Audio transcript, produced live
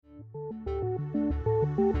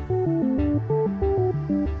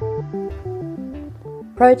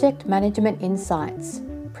Project Management Insights,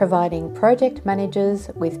 providing project managers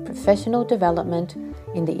with professional development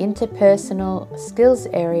in the interpersonal skills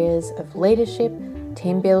areas of leadership,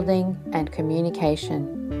 team building, and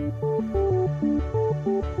communication.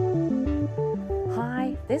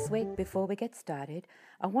 Hi, this week before we get started,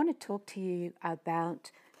 I want to talk to you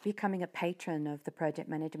about becoming a patron of the Project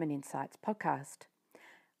Management Insights podcast.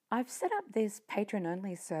 I've set up this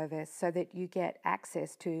patron-only service so that you get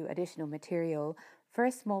access to additional material for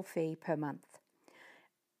a small fee per month.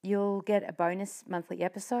 You'll get a bonus monthly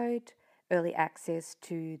episode, early access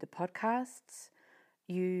to the podcasts.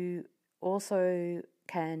 You also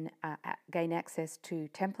can gain access to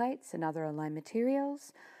templates and other online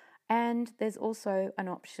materials. And there's also an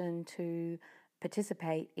option to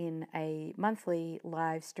participate in a monthly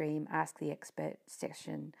live stream Ask the Expert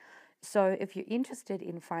session. So if you're interested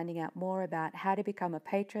in finding out more about how to become a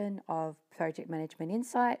patron of Project Management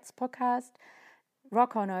Insights podcast,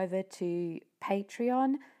 rock on over to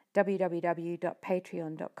Patreon,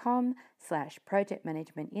 www.patreon.com/Project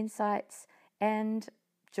Management Insights, and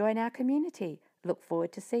join our community. Look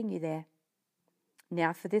forward to seeing you there.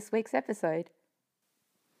 Now for this week's episode.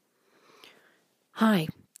 Hi,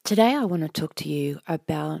 today I want to talk to you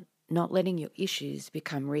about not letting your issues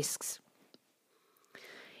become risks.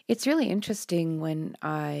 It's really interesting when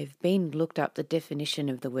I've looked up the definition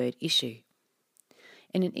of the word issue.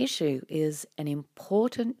 And an issue is an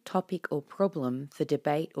important topic or problem for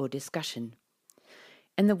debate or discussion.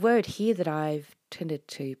 And the word here that I've tended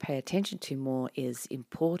to pay attention to more is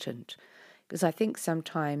important, because I think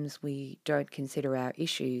sometimes we don't consider our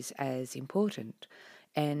issues as important.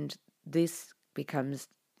 And this becomes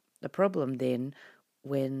the problem then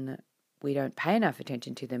when we don't pay enough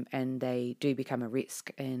attention to them and they do become a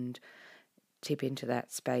risk and tip into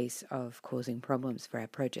that space of causing problems for our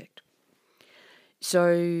project.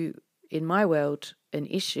 So in my world, an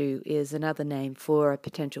issue is another name for a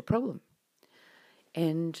potential problem.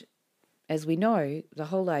 And as we know, the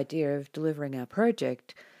whole idea of delivering our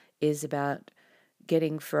project is about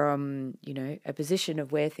getting from, a position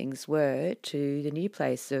of where things were to the new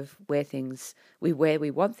place of where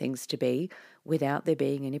we want things to be without there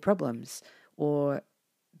being any problems, or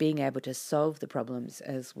being able to solve the problems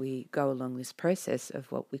as we go along this process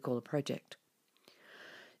of what we call a project.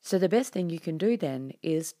 So the best thing you can do then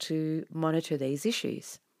is to monitor these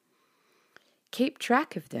issues. Keep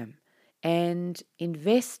track of them and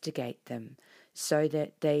investigate them so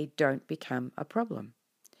that they don't become a problem,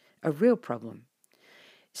 a real problem.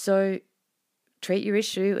 So treat your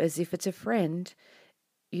issue as if it's a friend.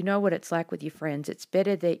 You know what it's like with your friends. It's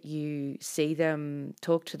better that you see them,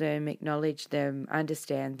 talk to them, acknowledge them,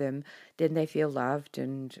 understand them, then they feel loved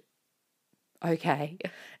and okay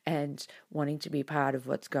and wanting to be part of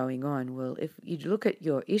what's going on. Well, if you look at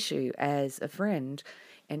your issue as a friend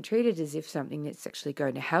and treat it as if something that's actually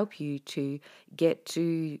going to help you to get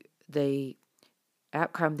to the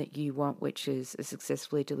outcome that you want, which is a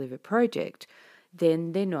successfully delivered project,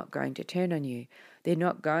 then they're not going to turn on you. They're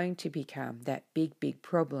not going to become that big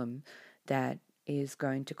problem that is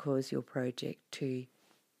going to cause your project to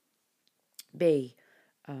be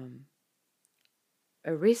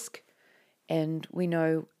a risk. And we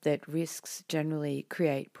know that risks generally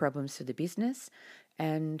create problems for the business.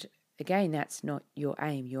 And again, that's not your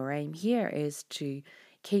aim. Your aim here is to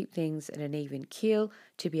keep things at an even keel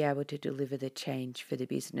to be able to deliver the change for the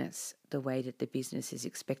business the way that the business is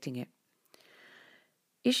expecting it.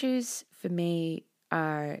 Issues for me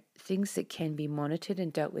are things that can be monitored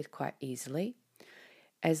and dealt with quite easily,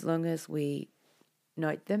 as long as we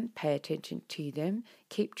note them, pay attention to them,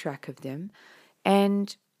 keep track of them.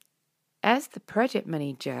 And as the project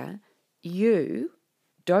manager, you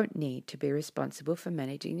don't need to be responsible for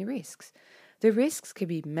managing the risks. The risks can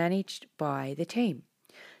be managed by the team.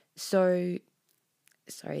 The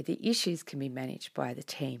issues can be managed by the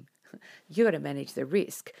team. You've got to manage the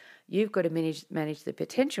risk. You've got to manage the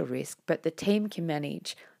potential risk, but the team can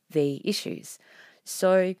manage the issues.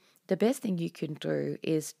 So the best thing you can do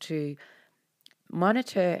is to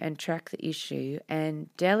monitor and track the issue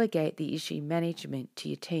and delegate the issue management to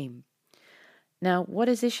your team. Now, what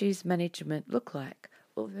does issues management look like?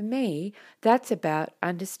 Well, for me, that's about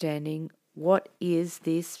understanding what is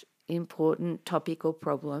this important topic or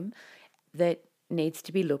problem that needs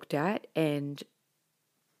to be looked at and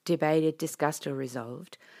debated, discussed, or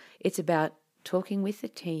resolved. It's about talking with the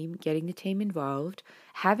team, getting the team involved,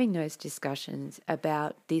 having those discussions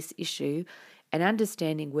about this issue and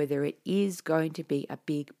understanding whether it is going to be a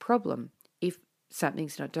big problem if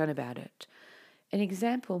something's not done about it. An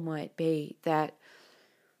example might be that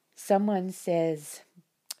someone says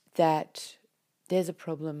that there's a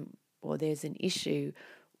problem or there's an issue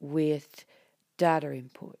with data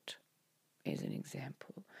input, as an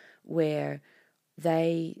example, where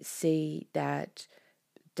they see that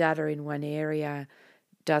data in one area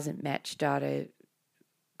doesn't match data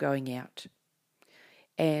going out.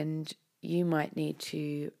 And you might need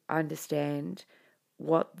to understand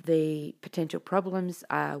what the potential problems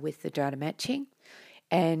are with the data matching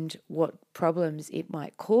and what problems it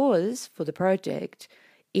might cause for the project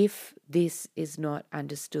if this is not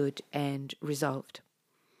understood and resolved.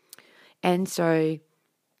 And so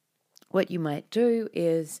what you might do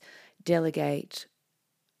is delegate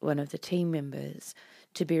one of the team members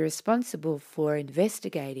to be responsible for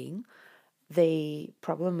investigating the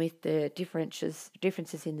problem with the differences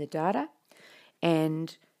in the data,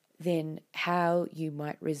 and then how you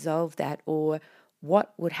might resolve that, or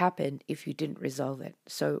what would happen if you didn't resolve it.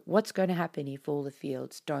 So what's going to happen if all the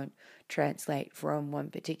fields don't translate from one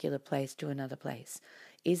particular place to another place?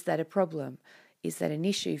 Is that a problem? Is that an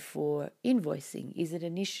issue for invoicing? Is it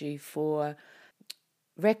an issue for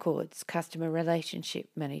records, customer relationship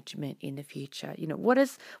management in the future?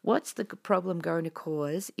 What's the problem going to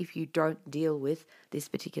cause if you don't deal with this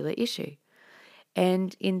particular issue?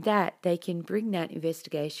 And in that, they can bring that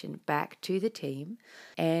investigation back to the team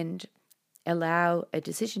and allow a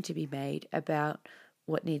decision to be made about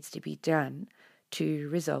what needs to be done to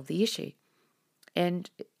resolve the issue. And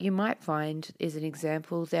you might find, as an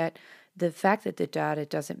example, that the fact that the data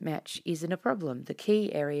doesn't match isn't a problem. The key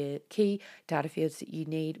data fields that you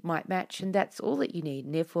need might match, and that's all that you need.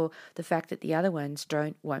 And therefore, the fact that the other ones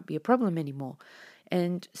won't be a problem anymore.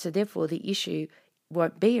 And so therefore, the issue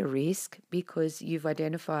won't be a risk because you've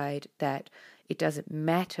identified that it doesn't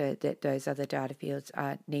matter that those other data fields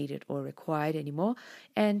aren't needed or required anymore.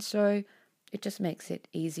 And so it just makes it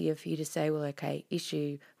easier for you to say, well, okay,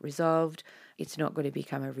 issue resolved. It's not going to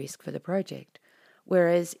become a risk for the project.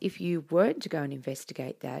 Whereas if you weren't to go and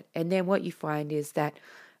investigate that, and then what you find is that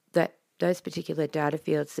those particular data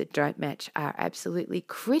fields that don't match are absolutely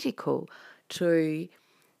critical to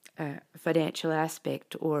a financial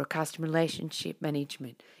aspect or a customer relationship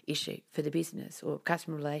management issue for the business, or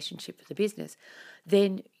customer relationship for the business,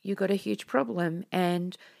 then you've got a huge problem,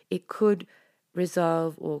 and it could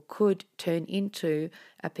resolve or could turn into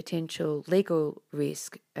a potential legal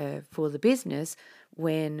risk for the business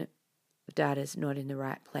when the data is not in the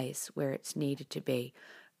right place where it's needed to be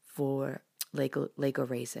for legal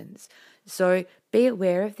reasons. So be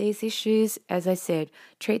aware of these issues. As I said,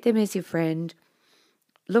 treat them as your friend.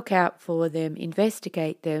 Look out for them,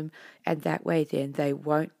 investigate them, and that way then they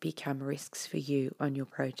won't become risks for you on your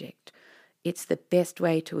project. It's the best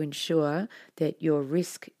way to ensure that your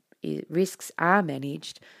risks are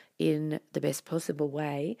managed in the best possible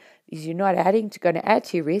way, is you're not going to add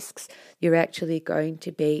to your risks. You're actually going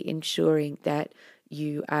to be ensuring that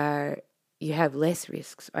you have less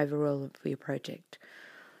risks overall for your project.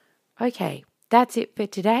 Okay, that's it for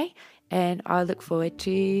today, and I look forward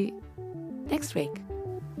to next week.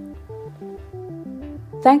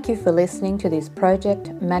 Thank you for listening to this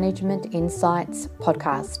Project Management Insights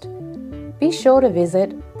podcast. Be sure to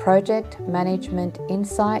visit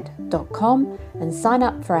projectmanagementinsight.com and sign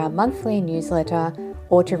up for our monthly newsletter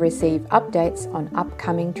or to receive updates on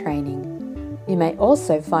upcoming training. You may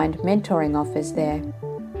also find mentoring offers there.